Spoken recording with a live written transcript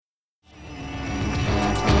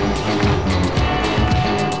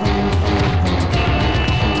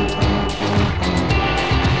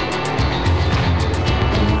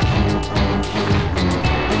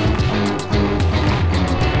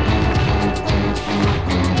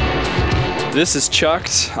This is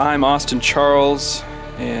Chucked. I'm Austin Charles,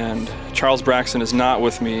 and Charles Braxton is not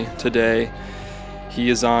with me today. He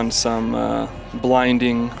is on some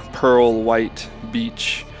blinding pearl white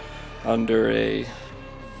beach under a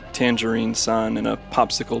tangerine sun and a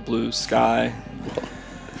popsicle blue sky.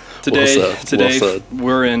 Today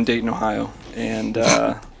we're in Dayton, Ohio, and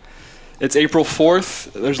it's April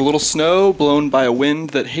 4th. There's a little snow blown by a wind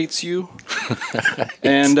that hates you.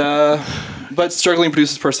 And but struggling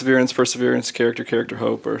produces perseverance, character,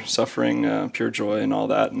 hope, or suffering, pure joy, and all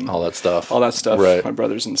that stuff. Right. My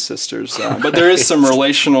brothers and sisters. But there is some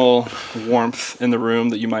relational warmth in the room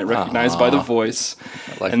that you might recognize by the voice.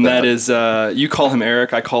 And that is, you call him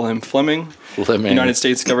Eric, I call him Fleming. The United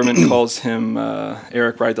States government calls him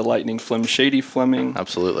Eric Ride the Lightning Flem Shady Fleming.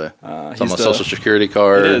 Absolutely. It's on my social security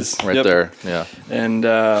card. It is. Right there. Yeah. And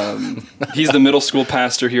he's the middle school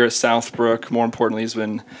pastor here at Southbrook. More importantly, he's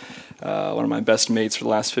been one of my best mates for the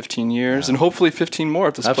last 15 years, and hopefully 15 more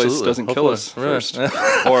if this place doesn't kill us first.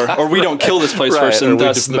 or we don't kill this place first, and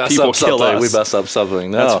thus the people kill us. We mess up something.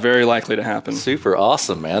 No. That's very likely to happen. Super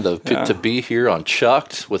awesome, man, to be here on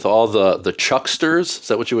Chucked with all the Chucksters. Is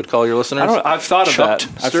that what you would call your listeners? I don't know. I've thought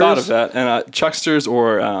of that. And Chucksters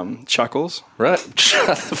or Chuckles. Right.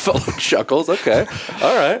 Fellow Chuckles. Okay.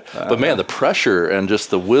 All right. But man, the pressure and just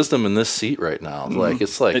the wisdom in this seat right now,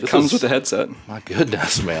 it comes with the headset. My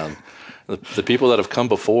goodness, man. The people that have come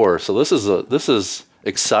before. So this is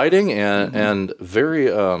exciting and very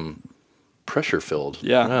pressure filled.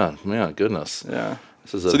 Yeah. Man, goodness. Yeah.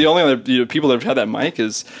 So the only other people that have had that mic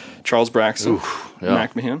is Charles Braxton,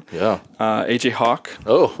 Mac Mahan, AJ Hawk,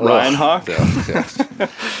 Ryan Hawk.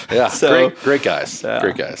 Yeah. So, great guys. Yeah.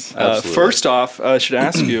 Great guys. First off, I should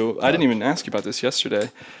ask you, I didn't even ask you about this yesterday.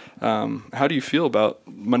 How do you feel about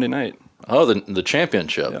Monday night? Oh, the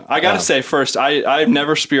championship. Yeah. I got to say first, I've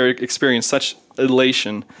never experienced such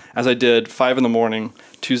elation as I did 5 a.m.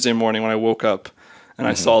 Tuesday morning when I woke up and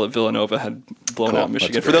I saw that Villanova had blown out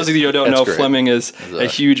Michigan. For those of you who don't know, great. Fleming is a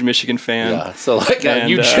huge Michigan fan. Yeah, so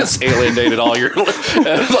you just alienated all your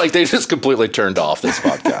they just completely turned off this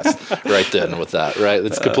podcast right then with that, right?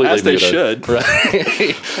 It's completely as they should.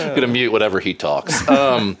 Right? Gonna mute whatever he talks.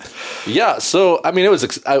 So I mean, it was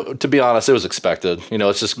to be honest, it was expected.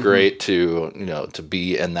 It's just great to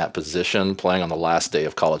be in that position, playing on the last day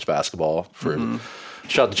of college basketball for.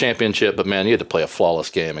 Shot the championship, but man, you had to play a flawless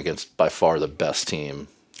game against by far the best team.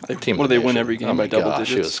 They win every game by double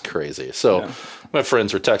digits? It was crazy. So my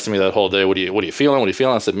friends were texting me that whole day. What are you feeling? What are you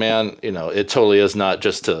feeling? I said, man, it totally is not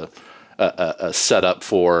just a setup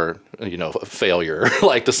for failure.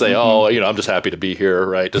 Like to say, I'm just happy to be here,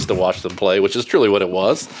 right? Just to watch them play, which is truly what it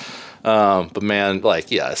was. But man,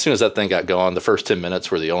 as soon as that thing got going, the first 10 minutes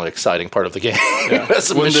were the only exciting part of the game. Yeah.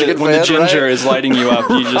 when the ginger is lighting you up,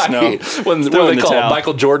 you just know. When they call him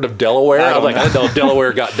Michael Jordan of Delaware, I didn't know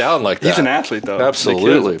Delaware got down like that. He's an athlete, though.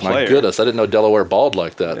 Absolutely. My goodness, I didn't know Delaware balled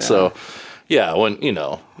like that. Yeah. So, when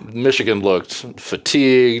Michigan looked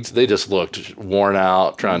fatigued, they just looked worn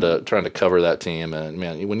out trying to cover that team. And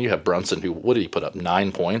man, when you have Brunson, what did he put up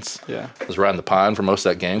 9 points? Yeah, was riding the pine for most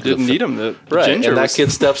of that game. Didn't need him. The and that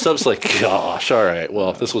kid steps up. It's like, gosh, all right.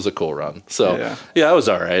 Well, this was a cool run. So it was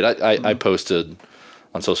all right. I posted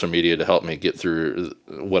on social media to help me get through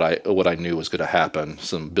what I knew was going to happen.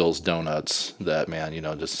 Some Bill's Donuts that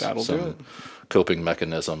that'll do it. Coping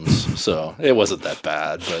mechanisms. So it wasn't that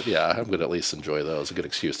bad, but I'm going to at least enjoy those. A good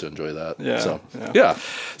excuse to enjoy that.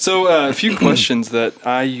 So a few questions that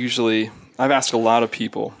I've asked a lot of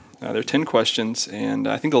people. There are 10 questions, and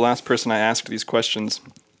I think the last person I asked these questions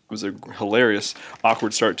was a hilarious,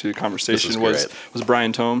 awkward start to the conversation was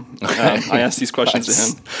Brian Tome. I asked these questions to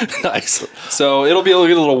him. Nice. So it'll be a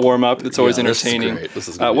little warm up. It's always entertaining. This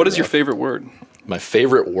is what is your favorite word? My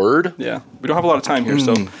favorite word? Yeah. We don't have a lot of time here,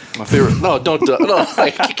 so. My favorite. No, don't. No, I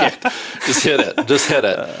can't. Just hit it.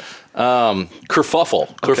 Kerfuffle.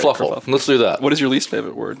 Kerfuffle. Let's do that. What is your least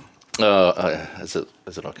favorite word? Is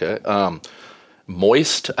it okay?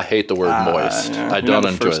 Moist. I hate the word moist. I don't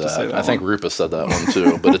enjoy that. I think Rupa said that one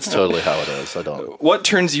too, but it's totally how it is. I don't. What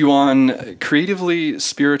turns you on creatively,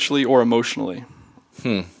 spiritually, or emotionally?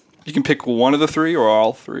 You can pick one of the three or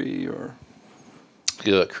all three or...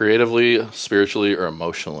 Yeah, creatively, spiritually, or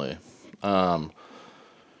emotionally. I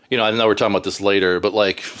know we're talking about this later,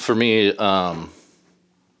 but for me,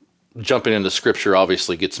 jumping into scripture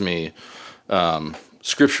obviously gets me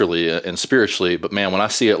scripturally and spiritually. But man, when I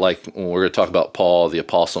see it, like when we're going to talk about Paul, the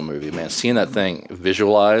Apostle movie, man, seeing that thing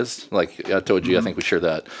visualized, like I told you, I think we shared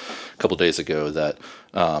that a couple days ago, that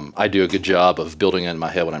I do a good job of building in my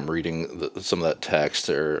head when I'm reading some of that text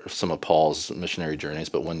or some of Paul's missionary journeys.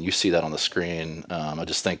 But when you see that on the screen, I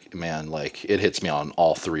just think, man, like it hits me on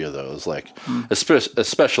all three of those, like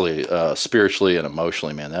especially spiritually and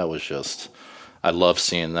emotionally, man, that was just, I love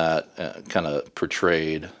seeing that kind of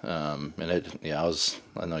portrayed. And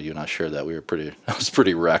I know you and I shared that. I was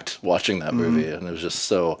pretty wrecked watching that movie, and it was just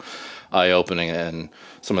so eye-opening. And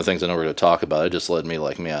some of the things I know we're going to talk about, it just led me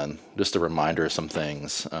like, man, just a reminder of some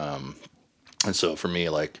things. And so for me,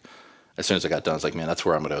 like, as soon as I got done, I was like, man, that's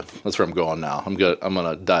where I'm going now. I'm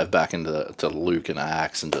gonna dive back into Luke and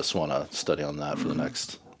Acts and just want to study on that for the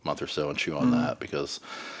next month or so and chew on that, because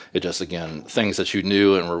it just, again, things that you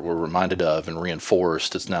knew and were reminded of and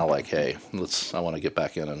reinforced, it's now like, hey, I want to get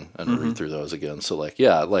back in and read through those again. So like,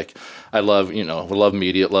 yeah, like I love, we love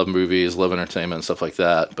media, love movies, love entertainment and stuff like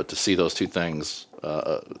that. But to see those two things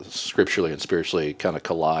scripturally and spiritually kind of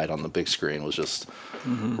collide on the big screen was just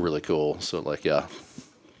really cool. So like, yeah.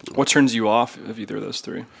 What turns you off of either of those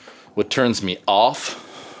three? What turns me off?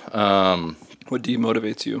 What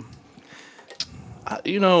demotivates you?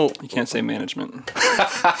 You can't say management.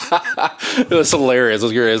 It was hilarious. It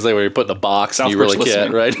was great. When you put in a box and you really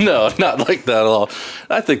can't, right? No, not like that at all.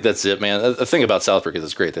 I think that's it, man. The thing about Southbrook is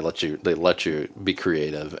it's great. They let you be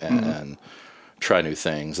creative and try new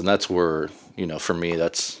things, and that's where, for me,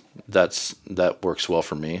 that works well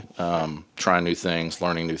for me. Trying new things,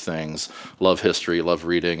 learning new things, love history, love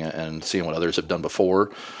reading, and seeing what others have done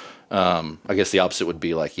before. I guess the opposite would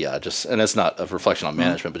be like, and it's not a reflection on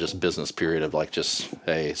management, but just business period of like, just,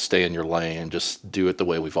 hey, stay in your lane, just do it the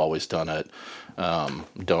way we've always done it.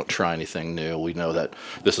 Don't try anything new. We know that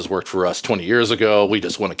this has worked for us 20 years ago. We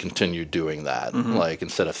just want to continue doing that. Like,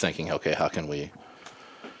 instead of thinking, okay, how can we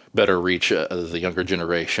better reach the younger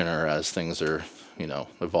generation, or as things are,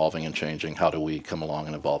 evolving and changing, how do we come along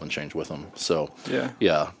and evolve and change with them? So,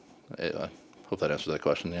 yeah. Hope that answers that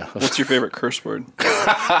question. Yeah. What's your favorite curse word?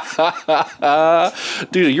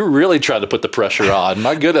 Dude, you really tried to put the pressure on.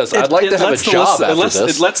 My goodness, I'd like to have a job after this.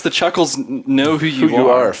 It lets the chuckles know who you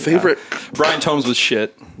are. Favorite. Brian Tomes was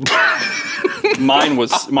shit. Mine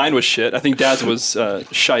was shit. I think Dad's was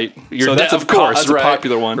shite. So that's of course that's a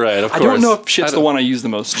popular one. Right, of course. I don't know if shit's the one I use the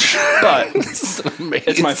most, but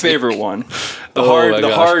it's my favorite one. The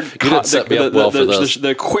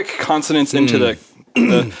quick consonants into the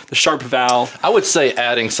sharp vowel. I would say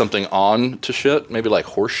adding something on to shit, maybe like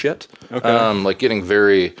horse shit. Okay. Like getting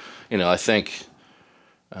very, I think.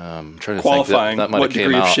 Trying to qualifying think that might what have came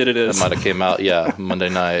degree out. Of shit it is. That might have came out, Monday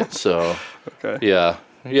night. So. Okay. Yeah.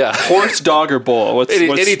 Horse, dog, or bull? What's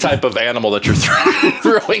any type of animal that you're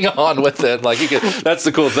throwing on with it, like that's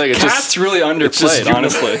the cool thing. Cat's really underplayed,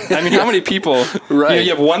 honestly. I mean, how many people? Right.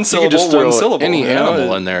 You have one syllable, one syllable. Any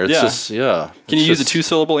animal in there. It's just Can you use a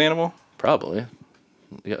 2-syllable animal? Probably.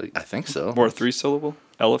 Yeah, I think so. Or a 3-syllable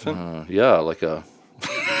elephant? Like a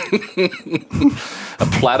a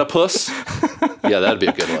platypus. Yeah, that'd be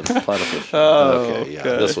a good one. Platypus. Okay.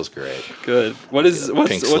 This was great. Good. What's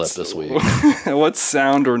pink slip this week? What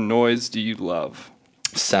sound or noise do you love?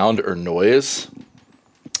 Sound or noise?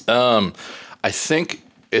 I think,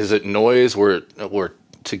 is it noise where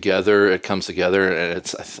together it comes together,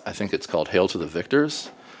 and I think it's called "Hail to the Victors."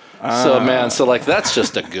 So like that's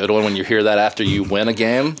just a good one when you hear that after you win a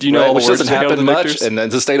game. Do you know all the which words doesn't happen much, and in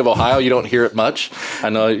the state of Ohio, you don't hear it much.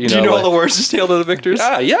 I know. Do you know all the words to "Hail to the Victors"?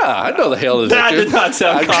 Yeah, I know the "Hail to the Victors." That did not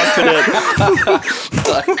sound confident.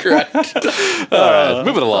 Correct. All right,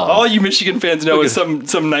 moving along. All you Michigan fans know is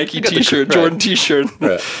some Nike T-shirt, Jordan T-shirt.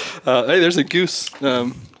 Right. Hey, there's a goose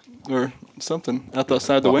or something out the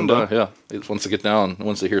outside the window. Yeah, he just wants to get down. He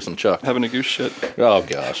wants to hear some Chuck having a goose shit. Oh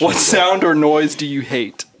gosh. What sound or noise do you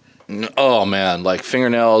hate? Oh man, like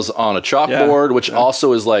fingernails on a chalkboard, which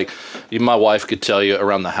also is like, even my wife could tell you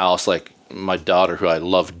around the house, like my daughter, who I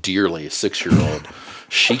love dearly, 6-year-old,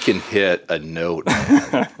 she can hit a note,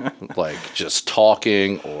 man. Like just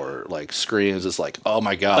talking or like screams. It's like, oh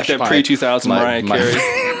my gosh. Like that pre-2000 Mariah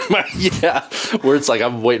Carey. Where it's like,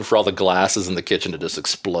 I'm waiting for all the glasses in the kitchen to just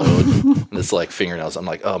explode. And it's like fingernails. I'm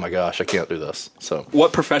like, oh my gosh, I can't do this. So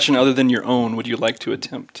what profession other than your own would you like to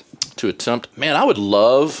attempt? Man, I would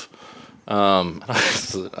love, I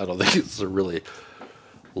don't think it's a really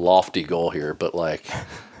lofty goal here, but like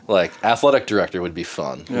athletic director would be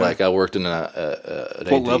fun. Yeah. Like I worked in an what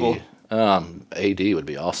AD. Level? AD would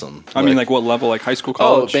be awesome. I mean, like what level? Like high school,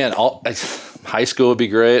 college? Oh man, high school would be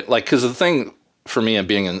great. Like, because the thing for me and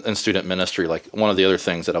being in student ministry, like one of the other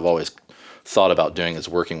things that I've always thought about doing is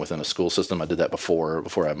working within a school system. I did that before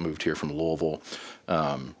I moved here from Louisville.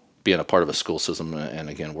 Being a part of a school system and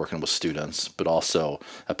again working with students, but also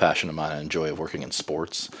a passion of mine. I enjoy working in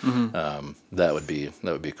sports. That would be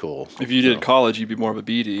cool. If you did college, you'd be more of a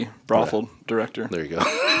BD, brothel director. There you go.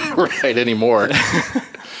 Right, anymore.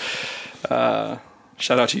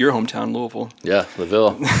 Shout out to your hometown, Louisville. Yeah,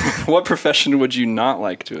 LaVille. What profession would you not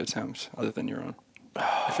like to attempt other than your own?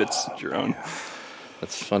 If it's your own.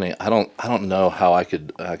 That's funny. I don't know how I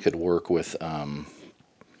could work with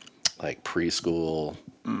like preschool.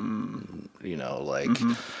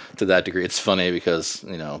 To that degree. It's funny because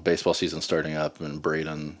baseball season's starting up and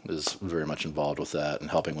Braden is very much involved with that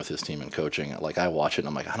and helping with his team and coaching. Like I watch it and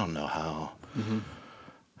I'm like, I don't know how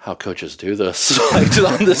coaches do this like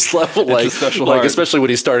on this level. Like, especially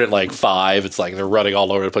when he started like 5, it's like they're running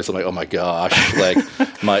all over the place. I'm like, oh my gosh, like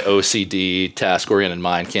my OCD task-oriented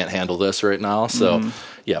mind can't handle this right now. So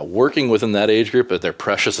yeah, working within that age group, but they're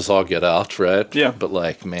precious as all get out, right? Yeah. But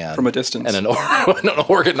like, man, from a distance, and in an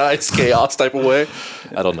organized chaos type of way,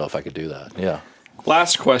 I don't know if I could do that. Yeah.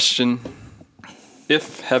 Last question: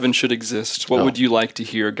 if heaven should exist, what would you like to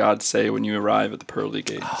hear God say when you arrive at the pearly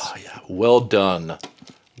gates? Oh yeah, well done,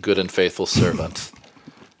 good and faithful servant.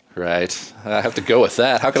 Right, I have to go with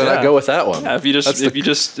that. How can I not go with that one? Yeah, if you just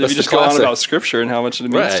go on about Scripture and how much it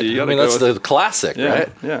means to you, you gotta that's the classic, right?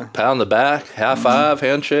 Yeah. Pat on the back, half five,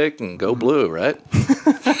 handshake, and go blue, right? So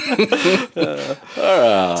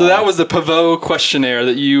that was the Pavot questionnaire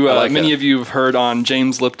that you many of you have heard on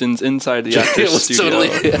James Lipton's Inside the Actors Studio. Totally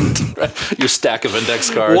it. Right. Your stack of index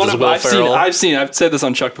cards. I've said this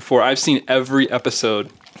on Chuck before. I've seen every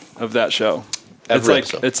episode of that show.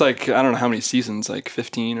 It's like I don't know how many seasons, like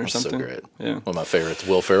 15 or something. So great. Yeah. One of my favorites,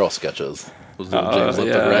 Will Ferrell sketches. James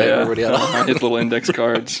Lipton, right? Yeah. Everybody had his little index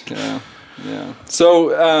cards. Yeah.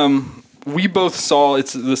 So we both saw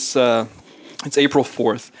it's April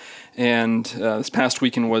 4th, and this past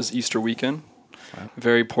weekend was Easter weekend. Wow.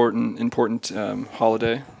 Very important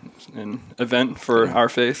holiday and event for our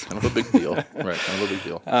faith. Kind of a big deal, right? Kind of a big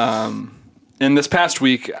deal. And this past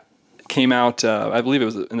week came out, I believe it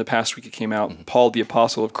was in the past week it came out, Paul the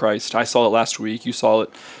Apostle of Christ. I saw it last week. You saw it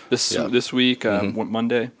this week,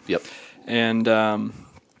 Monday. Yep. And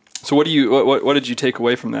so what did you take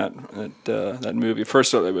away from that movie?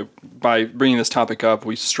 First, by bringing this topic up,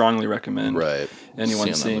 we strongly recommend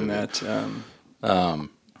anyone seeing that.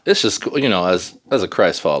 It's just cool, as a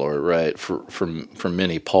Christ follower, right? For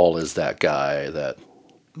many, Paul is that guy that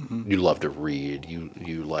you love to read.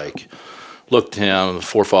 You like look to him,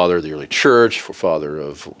 forefather of the early church, forefather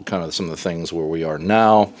of kind of some of the things where we are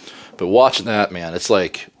now. But watching that, man, it's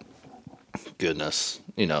like, goodness,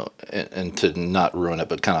 and to not ruin it,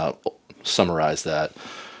 but kind of summarize that,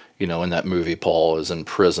 in that movie, Paul is in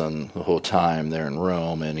prison the whole time there in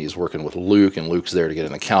Rome, and he's working with Luke, and Luke's there to get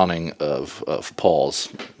an accounting of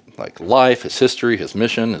Paul's like life, his history, his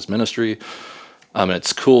mission, his ministry. And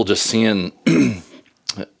it's cool just seeing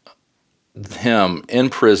him in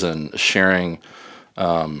prison sharing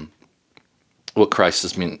what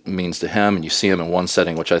Christ means to him, and you see him in one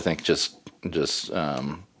setting, which I think just is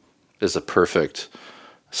a perfect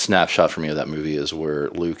snapshot for me of that movie, is where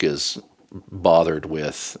Luke is bothered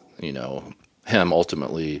with him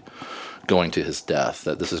ultimately going to his death,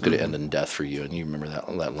 that this is going to end in death for you. And you remember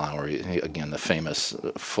that line where again the famous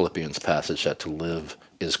Philippians passage that to live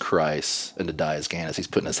is Christ and to die is gain, as he's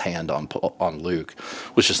putting his hand on Luke,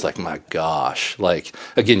 was just like, my gosh, like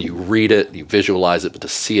again, you read it, you visualize it, but to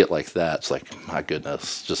see it like that, it's like, my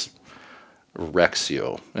goodness, just wrecks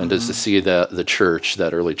you. And just to see the church,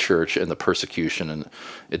 that early church, and the persecution and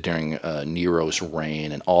during Nero's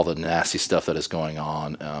reign and all the nasty stuff that is going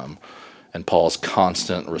on, and Paul's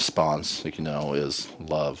constant response, is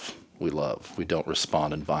love. We love. We don't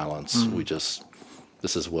respond in violence.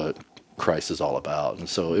 This is what Christ is all about. And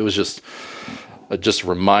so it was just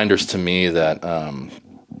reminders to me that,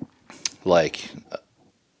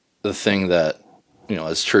 the thing that,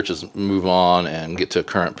 as churches move on and get to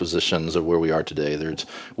current positions of where we are today,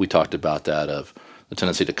 we talked about that, of the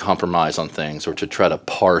tendency to compromise on things or to try to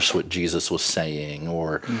parse what Jesus was saying,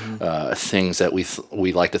 or things that we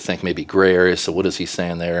like to think may be gray areas. So what is he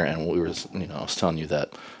saying there? And I was telling you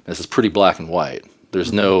that this is pretty black and white.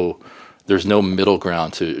 There's no middle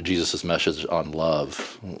ground to Jesus' message on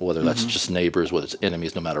love, whether that's just neighbors, whether it's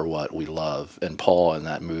enemies, no matter what, we love. And Paul in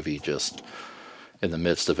that movie, just in the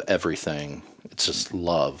midst of everything, it's just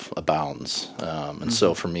love abounds. And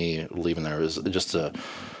so for me, leaving there is just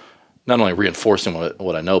not only reinforcing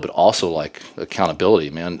what I know, but also like accountability,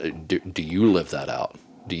 man. Do you live that out?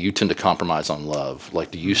 do you tend to compromise on love?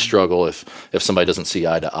 Like, do you struggle if somebody doesn't see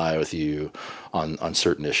eye to eye with you on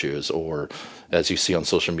certain issues, or as you see on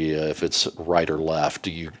social media, if it's right or left,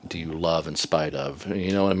 do you love in spite of?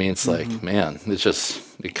 You know what I mean? It's like, man,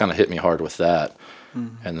 it kind of hit me hard with that.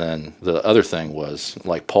 And then the other thing was,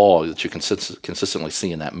 like Paul, that you consistently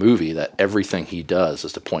see in that movie, that everything he does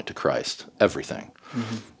is to point to Christ. Everything.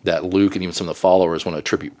 That Luke and even some of the followers want to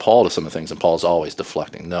attribute Paul to some of the things, and Paul's always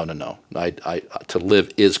deflecting. No. I to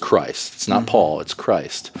live is Christ. It's not Paul, it's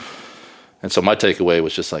Christ. And so my takeaway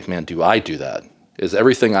was just like, man, do I do that? Is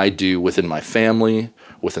everything I do within my family,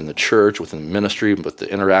 within the church, within the ministry, but the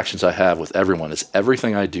interactions I have with everyone, is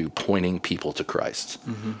everything I do pointing people to Christ?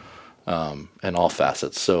 In all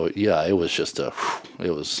facets. So yeah, it was just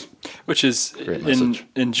which is great message.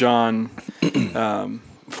 in John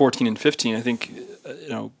 14 and 15. I think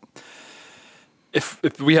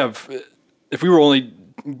if we were only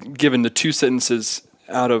given the two statements,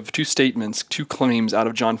 two claims out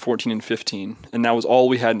of John 14 and 15, and that was all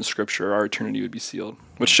we had in Scripture, our eternity would be sealed.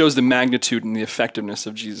 Which shows the magnitude and the effectiveness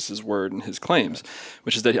of Jesus' word and his claims,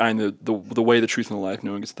 which is that I am the way, the truth, and the life.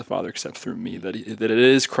 No one gets to the Father except through me. That it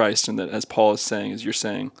is Christ, and that, as Paul is saying, as you're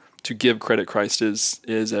saying, to give credit, Christ is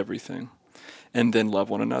everything. And then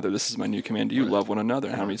love one another. This is my new command to you: love one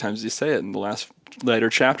another. How many times does he say it in the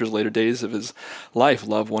later chapters, later days of his life?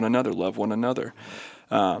 Love one another. Love one another.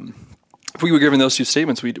 If we were given those two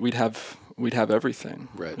statements, we'd have everything,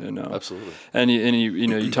 right? Absolutely. And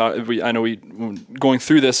you talk. I know going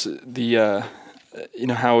through this, how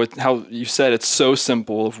you said it's so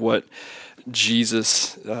simple of what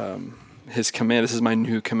Jesus, his command. This is my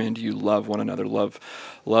new command to you: love one another.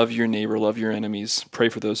 Love your neighbor. Love your enemies. Pray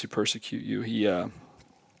for those who persecute you.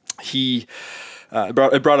 He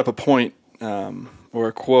brought up a point or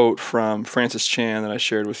a quote from Francis Chan that I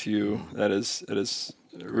shared with you. That is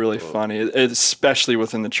really funny, especially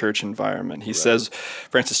within the church environment. He says,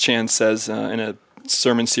 Francis Chan says in a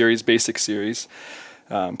sermon series, basic series,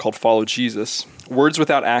 called Follow Jesus, words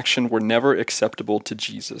without action were never acceptable to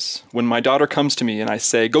Jesus. When my daughter comes to me and I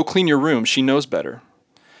say, go clean your room, she knows better.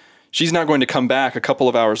 She's not going to come back a couple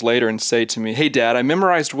of hours later and say to me, hey, Dad, I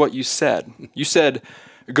memorized what you said. You said,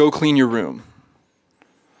 go clean your room.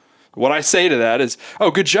 What I say to that is,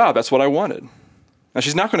 oh, good job, that's what I wanted. Now,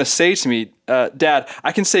 she's not going to say to me, Dad,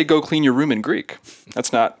 I can say go clean your room in Greek.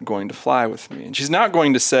 That's not going to fly with me. And she's not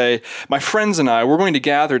going to say, my friends and I, we're going to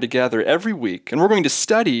gather together every week, and we're going to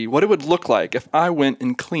study what it would look like if I went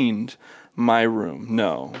and cleaned my room.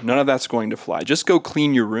 No, none of that's going to fly. Just go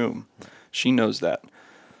clean your room. She knows that.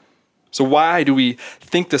 So why do we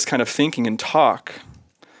think this kind of thinking and talk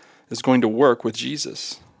is going to work with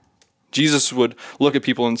Jesus? Jesus would look at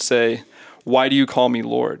people and say, why do you call me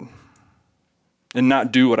Lord? And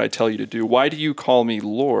not do what I tell you to do. Why do you call me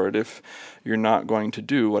Lord if you're not going to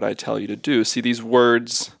do what I tell you to do? See, these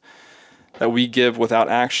words that we give without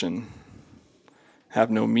action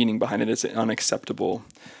have no meaning behind it. It's unacceptable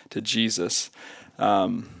to Jesus.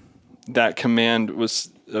 That command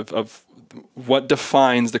was of what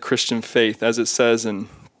defines the Christian faith, as it says in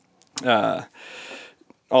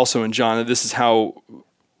also in John, that this is how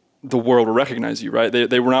the world will recognize you, right?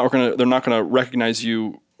 They're not going to recognize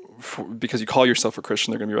you because you call yourself a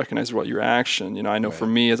Christian. They're going to be recognized about your action. I know for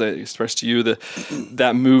me, as I expressed to you,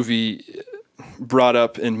 that movie brought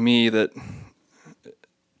up in me that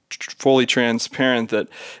fully transparent that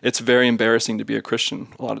it's very embarrassing to be a Christian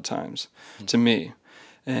a lot of times to me.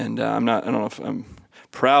 And I don't know if I'm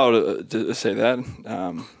proud to say that.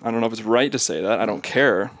 I don't know if it's right to say that. I don't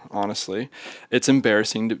care, honestly. It's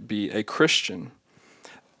embarrassing to be a Christian.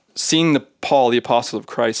 Seeing Paul, the apostle of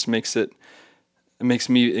Christ, makes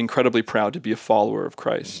me incredibly proud to be a follower of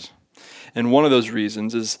Christ. And one of those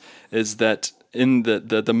reasons is that in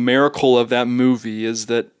the miracle of that movie is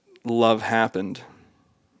that love happened.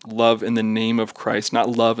 Love in the name of Christ, not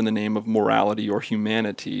love in the name of morality or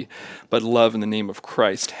humanity, but love in the name of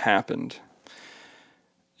Christ happened.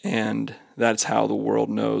 And that's how the world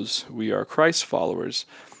knows we are Christ followers.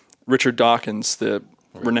 Richard Dawkins, the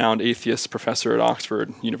renowned atheist professor at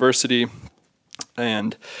Oxford University,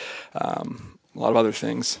 and a lot of other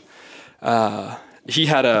things. He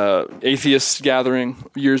had a atheist gathering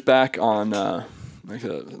years back on the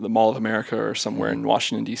Mall of America or somewhere in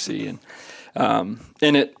Washington, D.C., and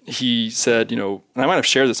in it, he said, and I might have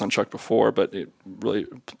shared this on Chuck before, but it really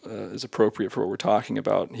is appropriate for what we're talking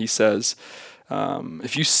about. He says,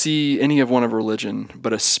 if you see any of one of religion,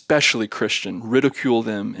 but especially Christian, ridicule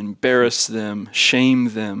them, embarrass them, shame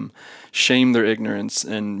their ignorance,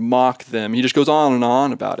 and mock them. He just goes on and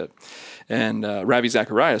on about it. And Ravi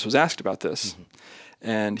Zacharias was asked about this.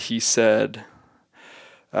 And he said,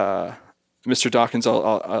 Mr. Dawkins,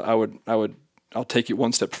 I'll take it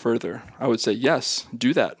one step further. I would say, yes,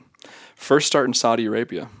 do that. First start in Saudi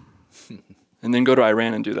Arabia and then go to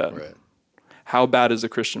Iran and do that. Right. How bad is the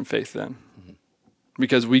Christian faith then?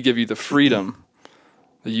 Because we give you the freedom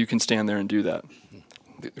that you can stand there and do that.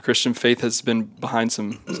 The Christian faith has been behind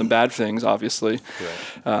some bad things, obviously.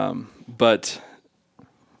 Right. But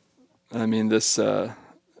I mean, this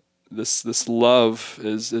love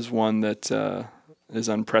is one that is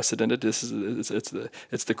unprecedented. It's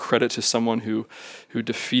the credit to someone who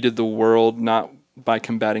defeated the world not by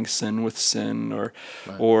combating sin with sin,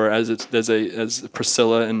 or as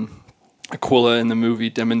Priscilla and Aquila in the movie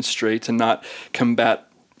demonstrate, to not combat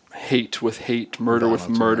hate with hate, murder with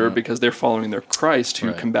murder, because they're following their Christ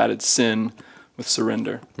who combated sin with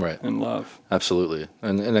surrender and love. Absolutely.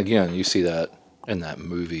 And again, you see that in that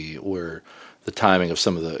movie where the timing of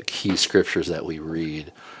some of the key scriptures that we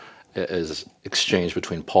read is exchanged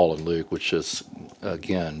between Paul and Luke, which is,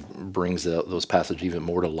 again, brings those passages even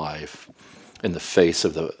more to life in the face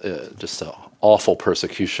of just the awful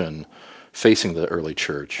persecution facing the early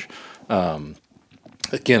church.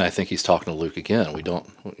 Again, I think he's talking to Luke again.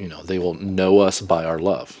 They will know us by our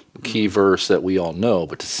love. Key verse that we all know,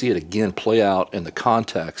 but to see it again play out in the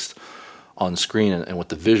context on screen and with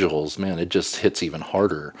the visuals, man, it just hits even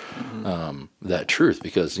harder, that truth,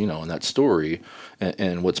 because, in that story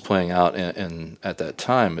and what's playing out and at that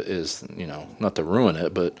time is, not to ruin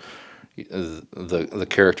it, but the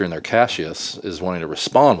character in there, Cassius, is wanting to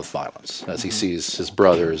respond with violence as he sees his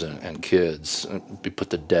brothers and kids be put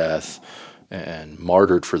to death and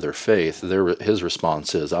martyred for their faith. His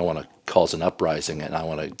response is, I want to cause an uprising and I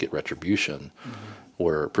want to get retribution.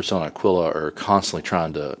 Where Priscilla and Aquila are constantly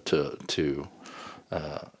trying to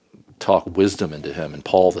talk wisdom into him, and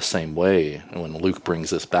Paul the same way. And when Luke brings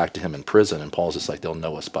this back to him in prison, and Paul's just like, they'll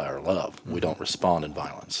know us by our love. We don't respond in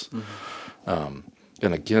violence.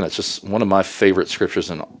 And again, it's just one of my favorite scriptures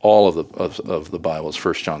in all of the Bible is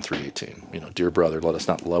 1 John 3:18. Dear brother, let us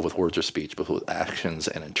not love with words or speech, but with actions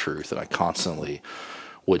and in truth. And I constantly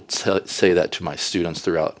would say that to my students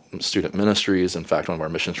throughout student ministries. In fact, one of our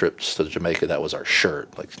mission trips to Jamaica, that was our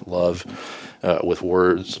shirt, like love with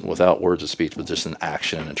words, without words of speech, but just in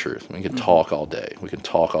action and truth. We can talk all day. We can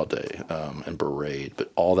talk all day and berate,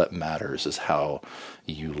 but all that matters is how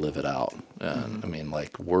you live it out. And I mean,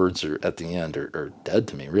 like, words are at the end are dead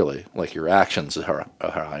to me, really. Like, your actions are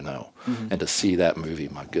how I know. And to see that movie,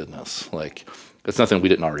 my goodness, like, it's nothing we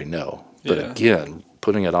didn't already know. But again,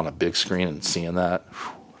 putting it on a big screen and seeing that,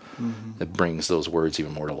 it brings those words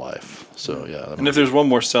even more to life. So, yeah. And if there's one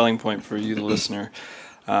more selling point for you, the listener,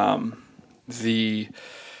 the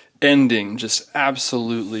ending just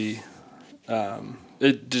absolutely,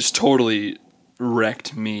 it just totally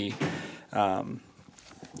wrecked me.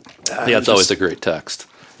 It's always a great text.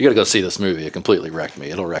 You got to go see this movie. It completely wrecked me.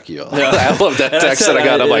 It'll wreck you. I love that text that I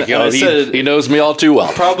got. I'm like, he knows me all too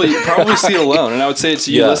well. Probably see it alone. And I would say it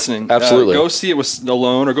to you listening. Absolutely. Go see it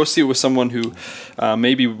alone, or go see it with someone who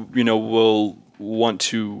maybe will want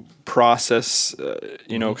to process,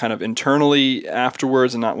 kind of internally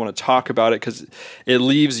afterwards and not want to talk about it, because it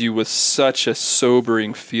leaves you with such a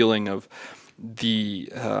sobering feeling of the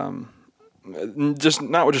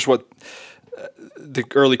not just what the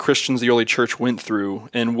early Christians, the early church went through,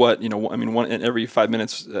 and what, in every 5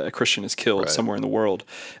 minutes a Christian is killed somewhere in the world,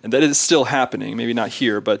 and that is still happening. Maybe not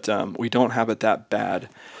here, but we don't have it that bad.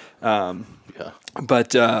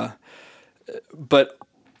 But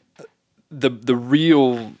the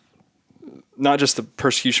real, not just the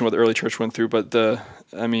persecution what the early church went through, but the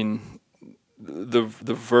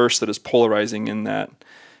verse that is polarizing in that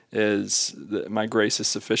is that my grace is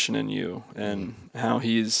sufficient in you, and how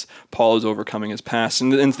Paul is overcoming his past,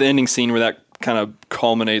 and the ending scene where that kind of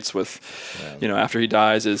culminates with, after he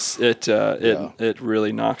dies, it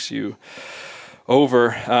really knocks you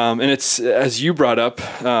over, and it's, as you brought up,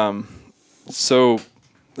 so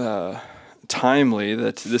timely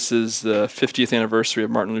that this is the 50th anniversary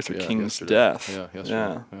of Martin Luther King's death.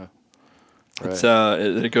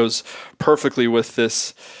 It goes perfectly with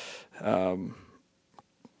this.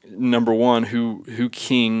 Number one, who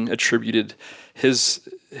King attributed his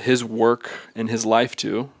work and his life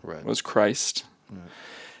to was Christ,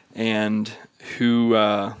 and who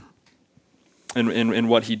and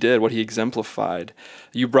what he did, what he exemplified.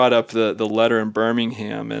 You brought up the letter in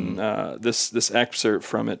Birmingham, and this excerpt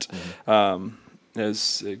from it,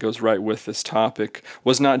 as it goes right with this topic.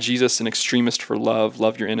 Was not Jesus an extremist for love?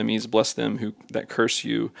 Love your enemies, bless them that curse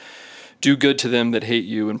you, do good to them that hate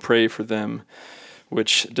you, and pray for them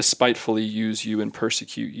which despitefully use you and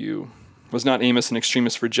persecute you. Was not Amos an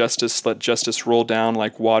extremist for justice? Let justice roll down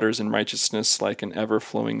like waters and righteousness like an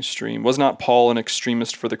ever-flowing stream. Was not Paul an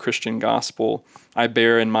extremist for the Christian gospel? I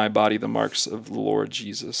bear in my body the marks of the Lord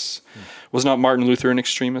Jesus. Was not Martin Luther an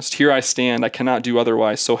extremist? Here I stand, I cannot do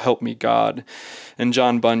otherwise, so help me God. And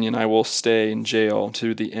John Bunyan, I will stay in jail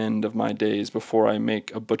to the end of my days before I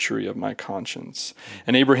make a butchery of my conscience.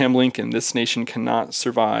 And Abraham Lincoln, this nation cannot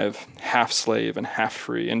survive half slave and half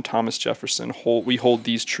free. And Thomas Jefferson, we hold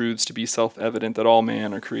these truths to be self-evident that all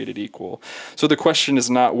men are created equal. So the question is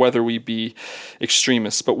not whether we be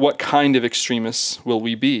extremists, but what kind of extremists will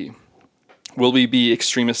we be? Will we be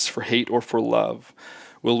extremists for hate or for love?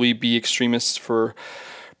 Will we be extremists for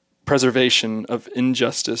preservation of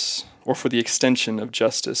injustice or for the extension of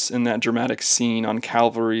justice? In that dramatic scene on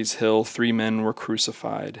Calvary's hill, 3 men were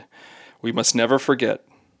crucified. We must never forget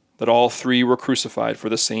that all 3 were crucified for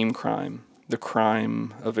the same crime, the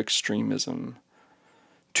crime of extremism.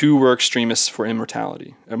 2 were extremists for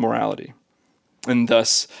immorality, and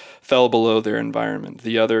thus fell below their environment.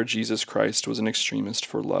 The other, Jesus Christ, was an extremist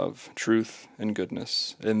for love, truth, and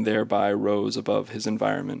goodness, and thereby rose above his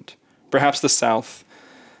environment. Perhaps the South,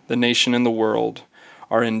 the nation, and the world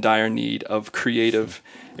are in dire need of creative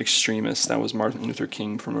extremists. That was Martin Luther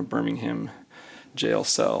King from a Birmingham jail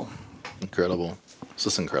cell. Incredible. It's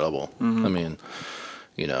just incredible. I mean,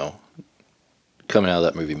 coming out of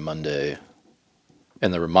that movie Monday,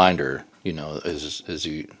 and the reminder, as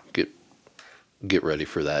you get ready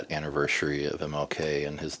for that anniversary of MLK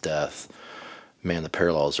and his death, man, the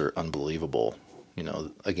parallels are unbelievable.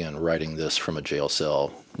 Again, writing this from a jail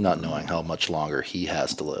cell, not knowing how much longer he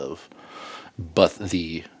has to live. But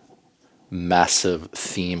the massive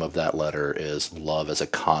theme of that letter is love as a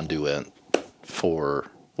conduit for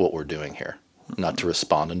what we're doing here. Not to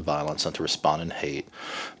respond in violence, not to respond in hate,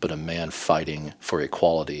 but a man fighting for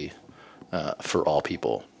equality for all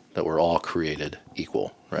people, that we're all created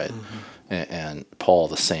equal, right? And Paul,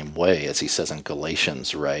 the same way, as he says in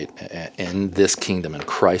Galatians, right? In this kingdom, in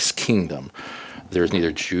Christ's kingdom, there's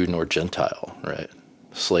neither Jew nor Gentile, right?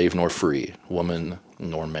 Slave nor free, woman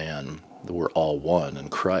nor man. We're all one in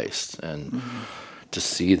Christ. And to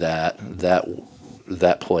see that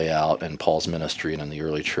play out in Paul's ministry and in the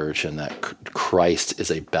early church, and that Christ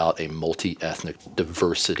is about a multi-ethnic,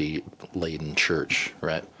 diversity-laden church,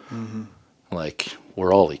 right? Like,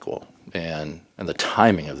 we're all equal. And the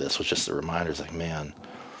timing of this was just a reminder. It's like, man,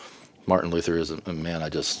 Martin Luther is a man.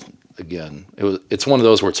 It's one of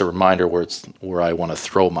those where it's a reminder where I want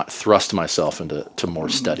to thrust myself into more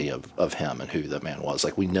study of him and who that man was.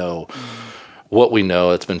 Like, we know what we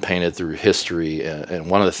know. It's been painted through history. And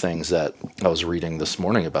one of the things that I was reading this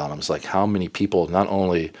morning about him is like how many people, not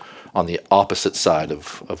only on the opposite side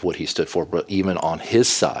of what he stood for, but even on his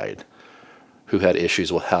side, who had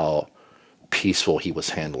issues with how peaceful he was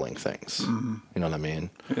handling things. You know what I mean?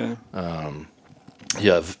 Yeah.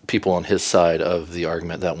 You have people on his side of the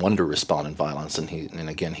argument that want to respond in violence, and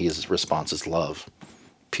his response is love.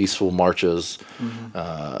 Peaceful marches,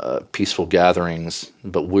 peaceful gatherings,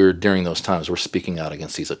 but during those times we're speaking out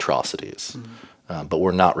against these atrocities. But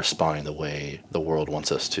we're not responding the way the world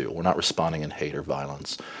wants us to. We're not responding in hate or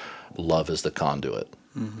violence. Love is the conduit.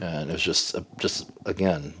 And it was just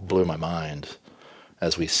again blew my mind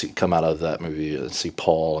as we come out of that movie and see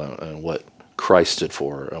Paul and what Christ stood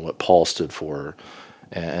for and what Paul stood for,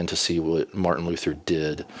 and to see what Martin Luther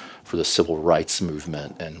did for the civil rights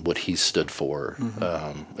movement and what he stood for.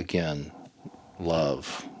 Again,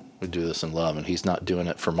 love. We do this in love, and he's not doing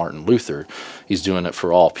it for Martin Luther. He's doing it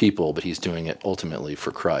for all people, but he's doing it ultimately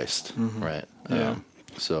for Christ, right? Yeah.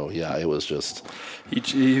 It was just...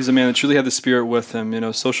 He was a man that truly had the Spirit with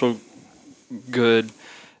him. Social good...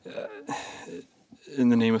 in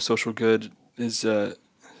the name of social good is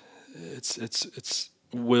it's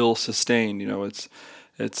will sustained.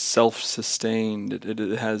 It's self-sustained.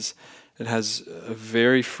 It has a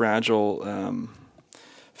very fragile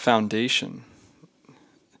foundation.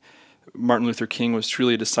 Martin Luther King was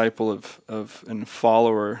truly a disciple of and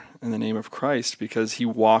follower in the name of Christ because he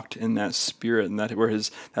walked in that spirit, and that's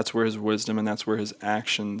where his wisdom and that's where his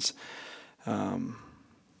actions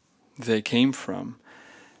they came from.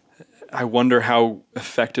 I wonder how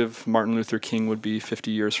effective Martin Luther King would be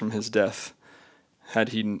 50 years from his death had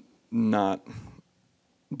he not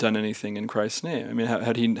done anything in Christ's name. I mean,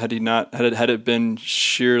 had it been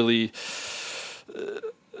sheerly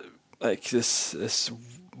like this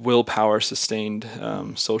willpower sustained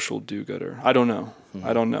social do-gooder. I don't know.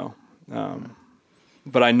 I don't know.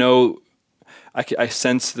 But I know I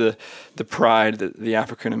sense the pride that the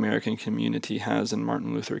African American community has in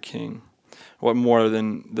Martin Luther King. What more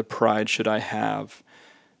than the pride should I have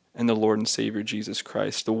and the Lord and Savior Jesus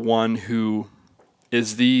Christ, the one who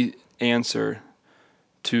is the answer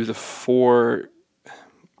to the four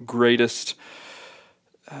greatest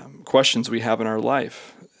questions we have in our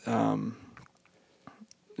life.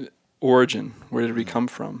 Origin, where did we come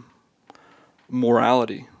from?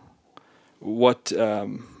 Morality,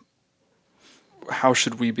 how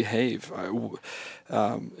should we behave?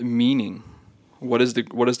 Meaning, what is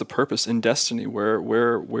the purpose in destiny? Where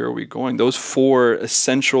are we going? Those four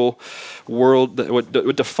essential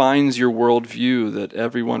what defines your worldview that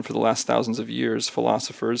everyone for the last thousands of years,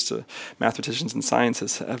 philosophers to mathematicians and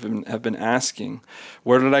scientists have been asking.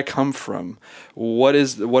 Where did I come from? What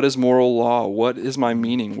is moral law? What is my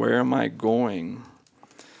meaning? Where am I going?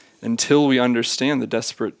 Until we understand the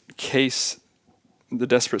desperate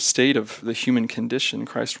state of the human condition,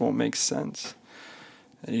 Christ won't make sense.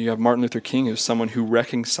 And you have Martin Luther King, who's someone who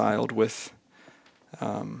reconciled with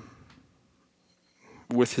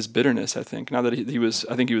his bitterness. I think not that he was.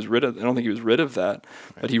 I think he was rid of. I don't think he was rid of that,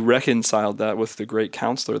 but he reconciled that with the great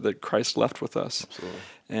counselor that Christ left with us. Absolutely.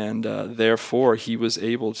 And therefore, he was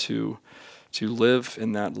able to live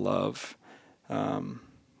in that love.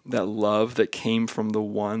 That love that came from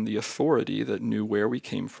the authority that knew where we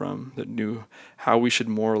came from, that knew how we should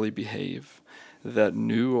morally behave, that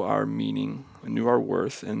knew our meaning, knew our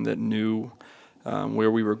worth, and that knew where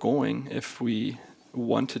we were going if we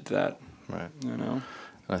wanted that. Right.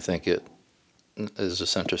 I think it is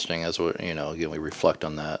just interesting as we, again, we reflect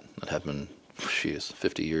on that. It happened,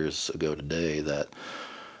 50 years ago today, that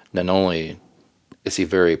not only is he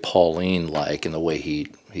very Pauline-like in the way he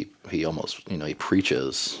almost, he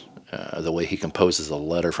preaches, the way he composes a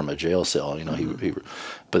letter from a jail cell,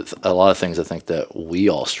 but a lot of things I think that we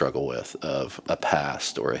all struggle with, of a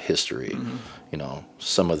past or a history,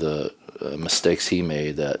 some of the mistakes he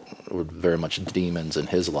made that were very much demons in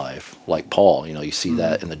his life, like Paul, you see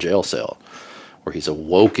that in the jail cell, where he's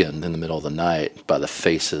awoken in the middle of the night by the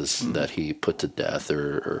faces that he put to death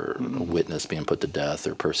or witnessed being put to death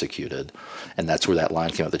or persecuted. And that's where that line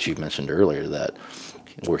came out that you mentioned earlier, that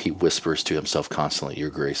where he whispers to himself constantly, your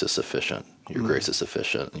grace is sufficient, your grace is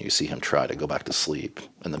sufficient. And you see him try to go back to sleep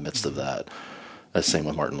in the midst of that. The same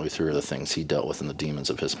with Martin Luther, the things he dealt with and the demons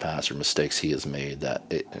of his past or mistakes he has made, that,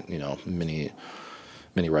 many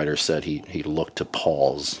writers said he looked to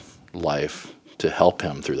Paul's life to help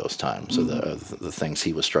him through those times. So the things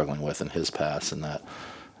he was struggling with in his past, and that,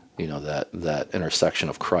 that intersection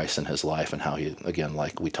of Christ in his life, and how he, again,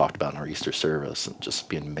 like we talked about in our Easter service, just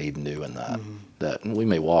being made new in that, that we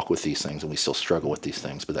may walk with these things and we still struggle with these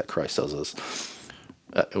things, but that Christ tells us,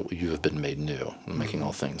 you have been made new, making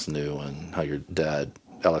all things new. And how your dad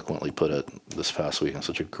eloquently put it this past week in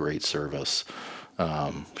such a great service,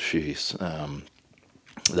 that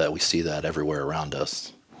we see that everywhere around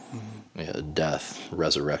us. Death and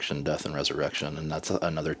resurrection, and that's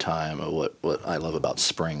another time. What I love about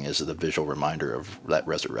spring is the visual reminder of that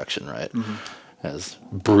resurrection, right? As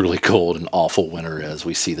brutally cold and awful winter as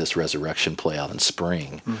we see this resurrection play out in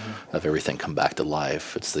spring, of everything come back to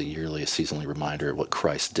life. It's the yearly, seasonally reminder of what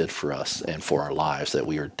Christ did for us and for our lives, that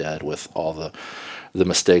we are dead with all the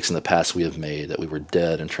mistakes in the past we have made, that we were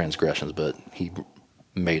dead in transgressions, but he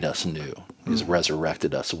made us new. He's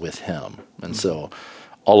resurrected us with him. And so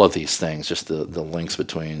all of these things, just the links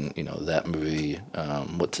between, that movie,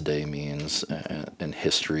 what today means, and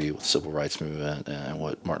history with civil rights movement, and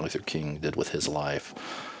what Martin Luther King did with his life,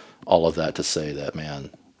 all of that to say that,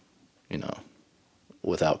 man,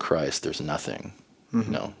 without Christ, there's nothing.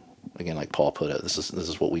 Again, like Paul put it, this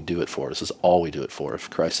is what we do it for. This is all we do it for.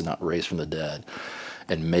 If Christ is not raised from the dead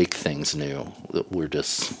and make things new, we're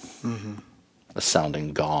just a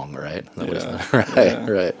sounding gong, right?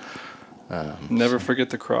 Right. Never forget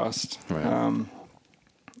the cross. Right.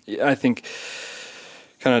 I think,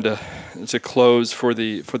 kind of to close for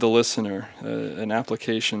the listener, an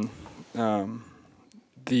application.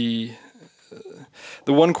 The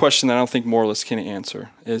one question that I don't think moralists can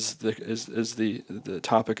answer is the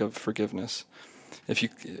topic of forgiveness. If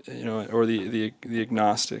or the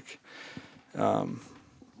agnostic.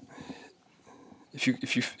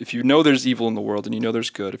 If you know there's evil in the world and you know there's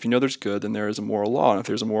good, if you know there's good, then there is a moral law, and if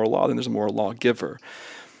there's a moral law, then there's a moral lawgiver.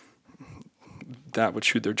 That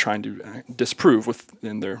which they're trying to disprove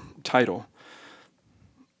within their title.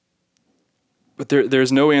 But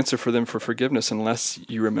there's no answer for them for forgiveness unless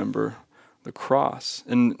you remember the cross.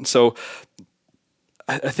 And so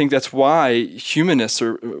I think that's why humanists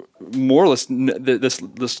or moralists,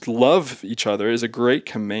 this love each other is a great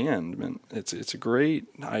commandment. It's a great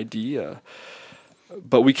idea.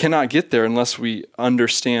 But we cannot get there unless we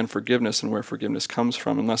understand forgiveness and where forgiveness comes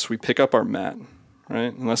from, unless we pick up our mat,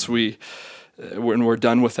 right? Unless we when we're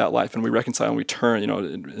done with that life and we reconcile and we turn,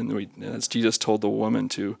 and we, as Jesus told the woman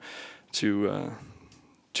to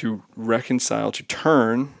reconcile, to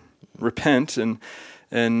turn, repent, and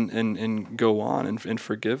go on and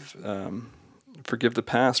forgive the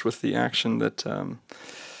past with the action that,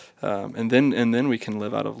 and then we can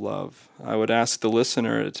live out of love. I would ask the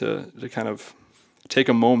listener to kind of take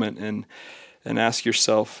a moment and ask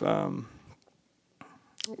yourself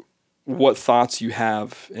what thoughts you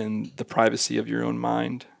have in the privacy of your own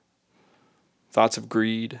mind. Thoughts of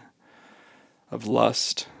greed, of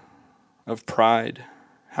lust, of pride.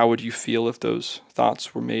 How would you feel if those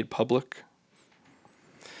thoughts were made public?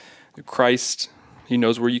 Christ, he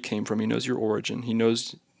knows where you came from. He knows your origin. He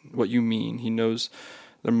knows what you mean. He knows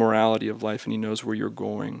the morality of life, and he knows where you're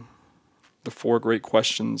going. The 4 great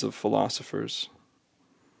questions of philosophers.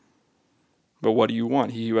 But what do you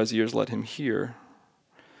want? He who has ears, let him hear.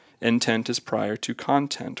 Intent is prior to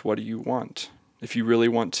content. What do you want? If you really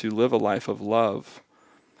want to live a life of love,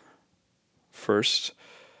 first,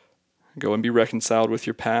 go and be reconciled with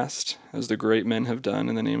your past, as the great men have done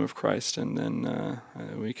in the name of Christ, and then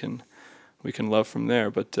we can love from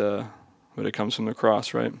there. But it comes from the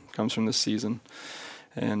cross, right? It comes from this season.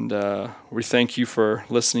 And we thank you for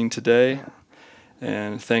listening today.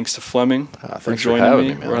 And thanks to Fleming for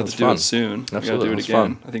joining me. We'll have to do it soon. Absolutely. We got to do it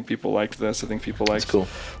again. Fun. I think people liked this. I think people liked cool.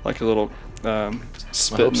 like a little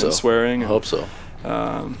spitting and swearing. I hope so.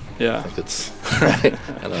 Yeah. I think it's right.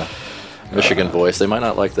 And a Michigan voice. They might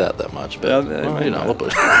not like that much, but we'll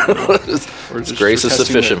put grace is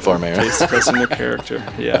sufficient for me. Right? Testing the character.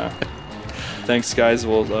 Yeah. Thanks, guys.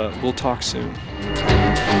 We'll talk soon.